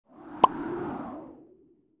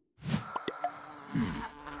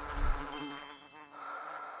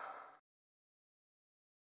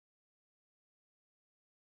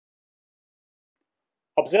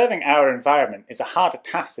Observing our environment is a harder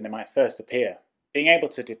task than it might first appear. Being able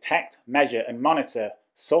to detect, measure and monitor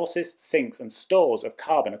sources, sinks and stores of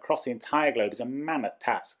carbon across the entire globe is a mammoth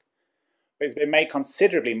task. But it's been made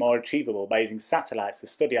considerably more achievable by using satellites to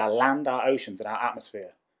study our land, our oceans and our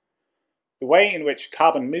atmosphere. The way in which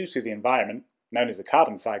carbon moves through the environment, known as the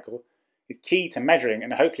carbon cycle, is key to measuring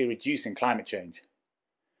and hopefully reducing climate change.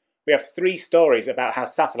 We have 3 stories about how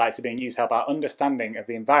satellites are being used to help our understanding of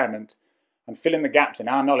the environment and fill in the gaps in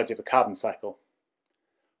our knowledge of the carbon cycle.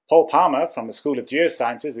 Paul Palmer from the School of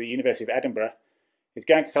Geosciences at the University of Edinburgh is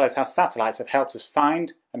going to tell us how satellites have helped us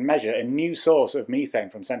find and measure a new source of methane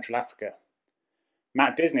from Central Africa.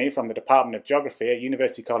 Matt Disney from the Department of Geography at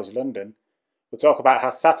University College London will talk about how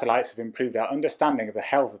satellites have improved our understanding of the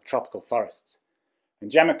health of tropical forests. And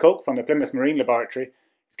Gemma Kulk from the Plymouth Marine Laboratory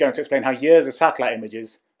is going to explain how years of satellite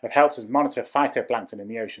images have helped us monitor phytoplankton in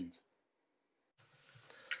the oceans.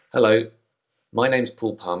 Hello, my name's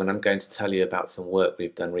Paul Palmer and I'm going to tell you about some work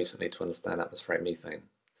we've done recently to understand atmospheric methane.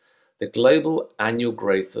 The global annual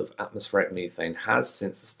growth of atmospheric methane has,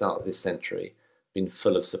 since the start of this century, been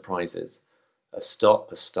full of surprises. A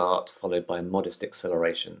stop, a start, followed by a modest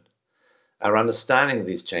acceleration. Our understanding of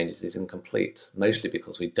these changes is incomplete, mostly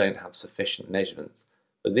because we don't have sufficient measurements,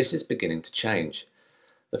 but this is beginning to change.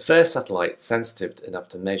 The first satellite sensitive enough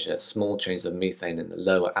to measure small changes of methane in the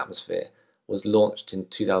lower atmosphere was launched in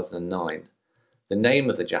 2009. The name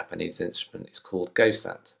of the Japanese instrument is called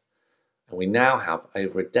GOSAT, and we now have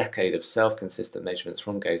over a decade of self-consistent measurements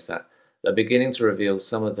from GOSAT that are beginning to reveal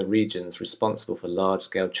some of the regions responsible for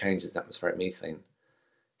large-scale changes in atmospheric methane.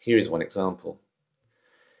 Here is one example.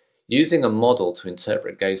 Using a model to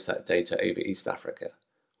interpret GOSAT data over East Africa,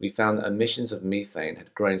 we found that emissions of methane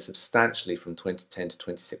had grown substantially from 2010 to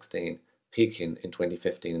 2016, peaking in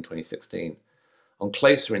 2015 and 2016. On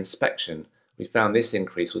closer inspection, we found this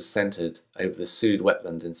increase was centred over the Sood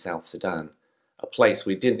wetland in South Sudan, a place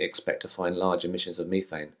we didn't expect to find large emissions of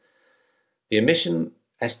methane. The emission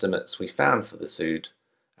estimates we found for the Sood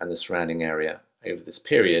and the surrounding area over this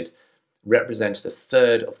period represented a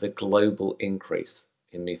third of the global increase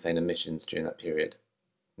in methane emissions during that period.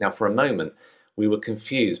 Now, for a moment, we were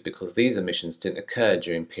confused because these emissions didn't occur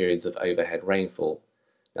during periods of overhead rainfall.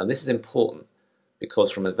 Now, this is important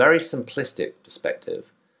because from a very simplistic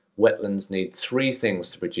perspective, wetlands need 3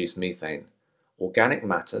 things to produce methane: organic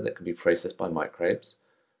matter that can be processed by microbes,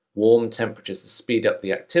 warm temperatures to speed up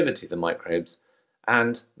the activity of the microbes,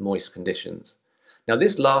 and moist conditions. Now,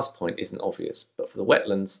 this last point isn't obvious, but for the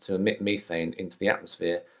wetlands to emit methane into the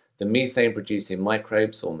atmosphere, the methane producing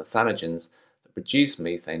microbes or methanogens that produce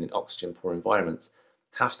methane in oxygen-poor environments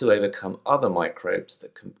have to overcome other microbes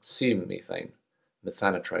that consume methane,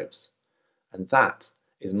 methanotrophs. And that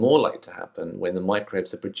is more likely to happen when the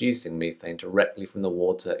microbes are producing methane directly from the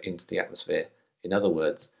water into the atmosphere, in other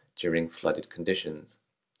words, during flooded conditions.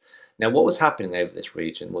 Now, what was happening over this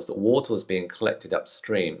region was that water was being collected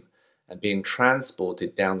upstream and being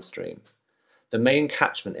transported downstream. The main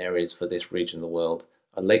catchment areas for this region of the world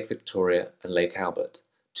are Lake Victoria and Lake Albert,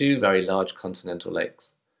 2 very large continental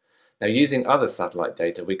lakes. Now, using other satellite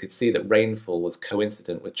data, we could see that rainfall was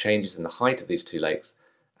coincident with changes in the height of these 2 lakes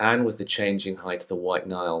and with the changing height of the White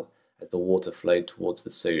Nile as the water flowed towards the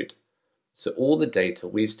Sood. So all the data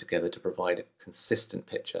weaves together to provide a consistent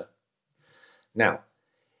picture. Now,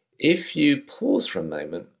 if you pause for a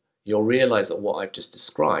moment, you'll realize that what I've just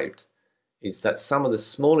described is that some of the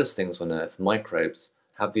smallest things on Earth, microbes,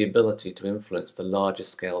 have the ability to influence the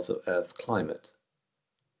largest scales of Earth's climate.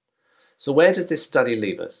 So where does this study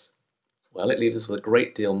leave us? Well, it leaves us with a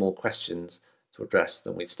great deal more questions to address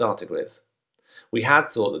than we started with. We had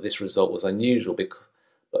thought that this result was unusual,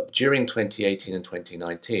 but during 2018 and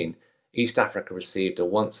 2019, East Africa received a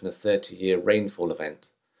once-in-a-30-year rainfall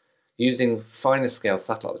event. Using finer scale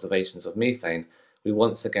satellite observations of methane, we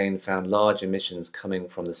once again found large emissions coming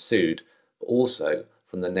from the Sood, but also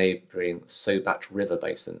from the neighbouring Sobat River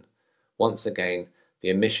basin. Once again, the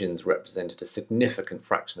emissions represented a significant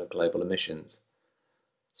fraction of global emissions.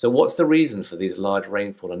 So what's the reason for these large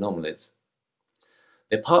rainfall anomalies?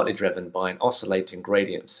 They're partly driven by an oscillating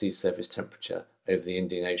gradient of sea surface temperature over the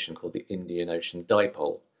Indian Ocean called the Indian Ocean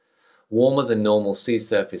Dipole. Warmer than normal sea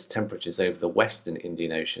surface temperatures over the western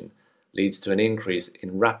Indian Ocean leads to an increase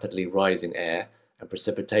in rapidly rising air and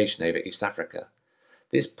precipitation over East Africa.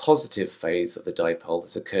 This positive phase of the dipole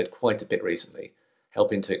has occurred quite a bit recently,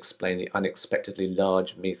 helping to explain the unexpectedly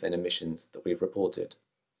large methane emissions that we've reported.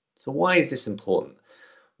 So why is this important?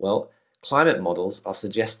 Well, climate models are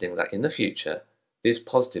suggesting that in the future, this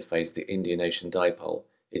positive phase of the Indian Ocean dipole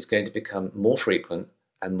is going to become more frequent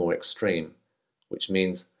and more extreme, which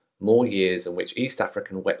means more years in which East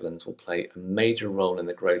African wetlands will play a major role in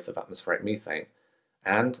the growth of atmospheric methane,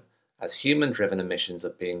 and as human-driven emissions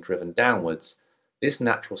are being driven downwards, this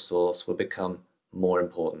natural source will become more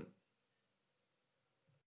important.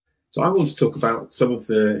 So I want to talk about some of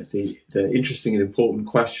the interesting and important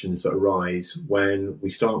questions that arise when we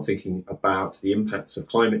start thinking about the impacts of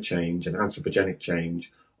climate change and anthropogenic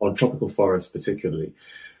change on tropical forests particularly.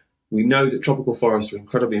 We know that tropical forests are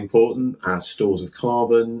incredibly important as stores of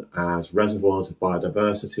carbon, as reservoirs of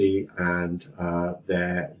biodiversity, and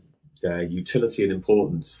their utility and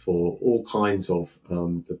importance for all kinds of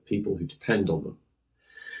the people who depend on them.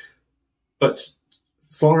 But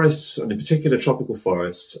forests, and in particular tropical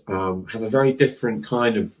forests, have a very different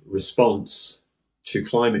kind of response to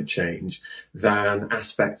climate change than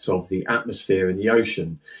aspects of the atmosphere and the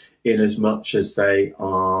ocean, in as much as they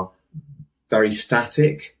are very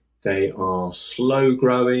static, they are slow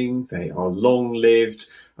growing, they are long lived,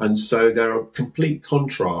 and so they're a complete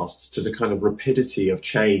contrast to the kind of rapidity of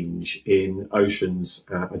change in oceans,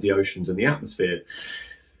 the oceans and the atmosphere.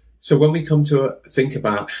 So when we come to think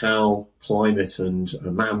about how climate and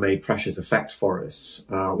man-made pressures affect forests,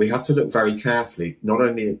 we have to look very carefully, not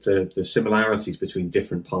only at the similarities between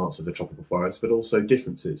different parts of the tropical forest, but also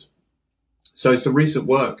differences. So some recent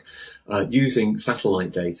work using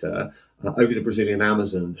satellite data over the Brazilian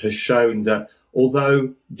Amazon has shown that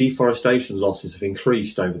although deforestation losses have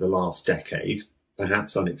increased over the last decade,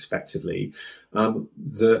 perhaps unexpectedly,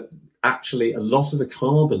 actually a lot of the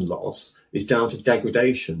carbon loss is down to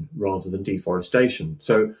degradation rather than deforestation.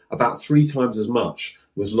 So about 3 times as much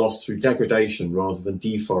was lost through degradation rather than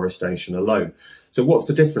deforestation alone. So what's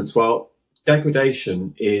the difference? Well,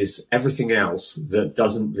 degradation is everything else that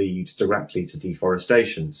doesn't lead directly to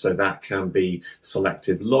deforestation. So that can be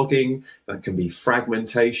selective logging, that can be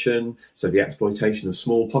fragmentation, so the exploitation of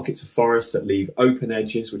small pockets of forest that leave open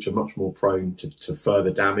edges, which are much more prone to further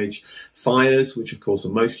damage, fires, which of course are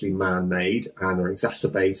mostly man-made and are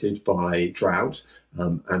exacerbated by drought.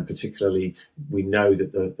 And particularly, we know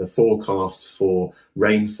that the forecasts for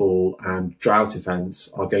rainfall and drought events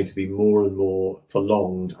are going to be more and more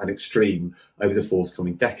prolonged and extreme over the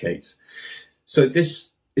forthcoming decades. So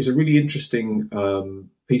this is a really interesting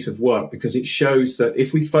piece of work because it shows that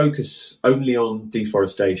if we focus only on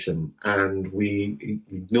deforestation and we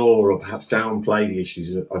ignore or perhaps downplay the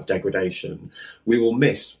issues of degradation, we will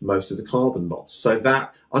miss most of the carbon loss. So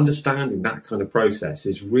that understanding that kind of process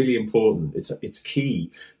is really important. It's key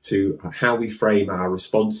to how we frame our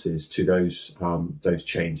responses to those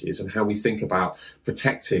changes and how we think about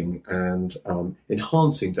protecting and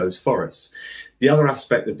enhancing those forests. The other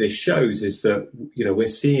aspect that this shows is that we're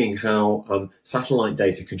seeing how satellite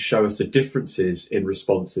data can show us the differences in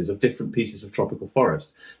responses of different pieces of tropical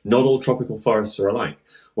forest. Not all tropical forests are alike.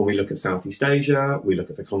 When we look at Southeast Asia, we look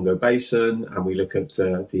at the Congo Basin, and we look at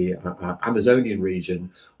the Amazonian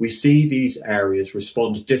region, we see these areas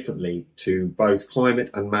respond differently to both climate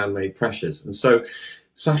and man-made pressures. And so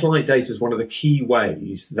satellite data is one of the key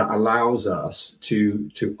ways that allows us to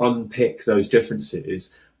unpick those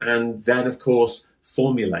differences and then, of course,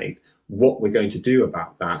 formulate what we're going to do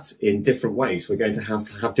about that in different ways. We're going to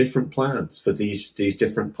have different plans for these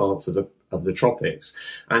different parts of the tropics.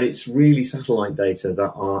 And it's really satellite data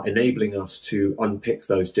that are enabling us to unpick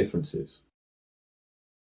those differences.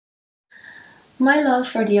 My love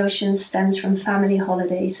for the ocean stems from family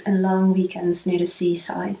holidays and long weekends near the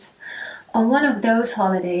seaside. On one of those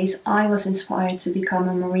holidays, I was inspired to become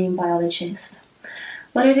a marine biologist.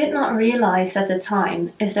 What I did not realize at the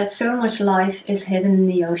time is that so much life is hidden in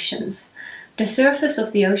the oceans. The surface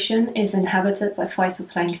of the ocean is inhabited by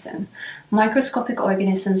phytoplankton, microscopic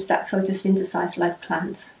organisms that photosynthesize like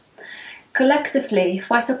plants. Collectively,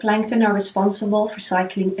 phytoplankton are responsible for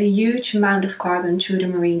cycling a huge amount of carbon through the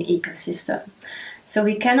marine ecosystem. So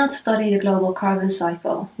we cannot study the global carbon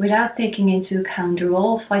cycle without taking into account the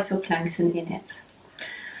role of phytoplankton in it.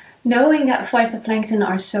 Knowing that phytoplankton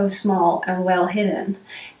are so small and well hidden,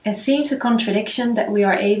 it seems a contradiction that we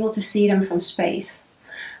are able to see them from space.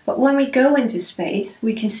 But when we go into space,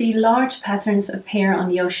 we can see large patterns appear on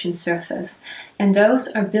the ocean surface, and those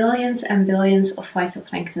are billions and billions of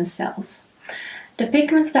phytoplankton cells. The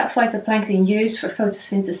pigments that phytoplankton use for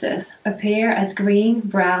photosynthesis appear as green,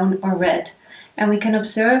 brown, or red, and we can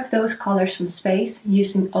observe those colors from space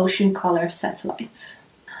using ocean color satellites.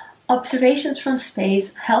 Observations from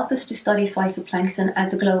space help us to study phytoplankton at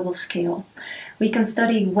the global scale. We can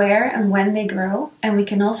study where and when they grow, and we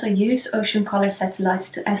can also use ocean color satellites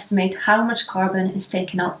to estimate how much carbon is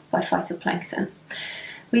taken up by phytoplankton.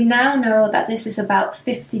 We now know that this is about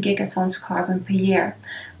 50 gigatons carbon per year,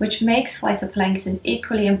 which makes phytoplankton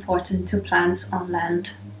equally important to plants on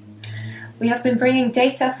land. We have been bringing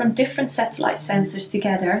data from different satellite sensors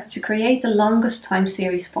together to create the longest time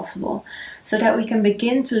series possible, so that we can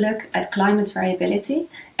begin to look at climate variability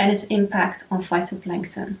and its impact on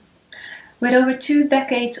phytoplankton. With over 2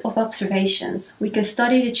 decades of observations, we can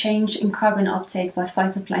study the change in carbon uptake by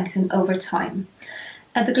phytoplankton over time.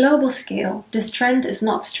 At the global scale, this trend is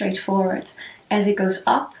not straightforward, as it goes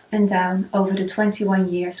up and down over the 21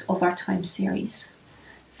 years of our time series.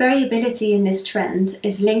 Variability in this trend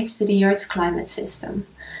is linked to the Earth's climate system,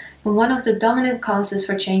 and one of the dominant causes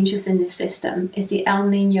for changes in this system is the El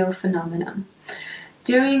Niño phenomenon.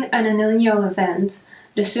 During an El Niño event,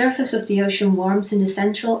 the surface of the ocean warms in the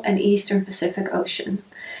central and eastern Pacific Ocean,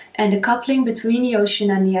 and the coupling between the ocean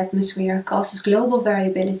and the atmosphere causes global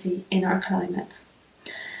variability in our climate.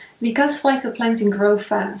 Because phytoplankton grow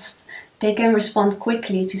fast, they can respond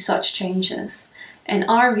quickly to such changes, and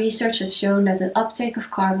our research has shown that the uptake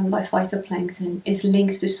of carbon by phytoplankton is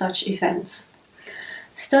linked to such events.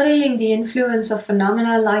 Studying the influence of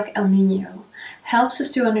phenomena like El Niño helps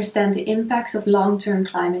us to understand the impact of long-term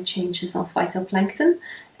climate changes on phytoplankton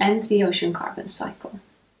and the ocean carbon cycle.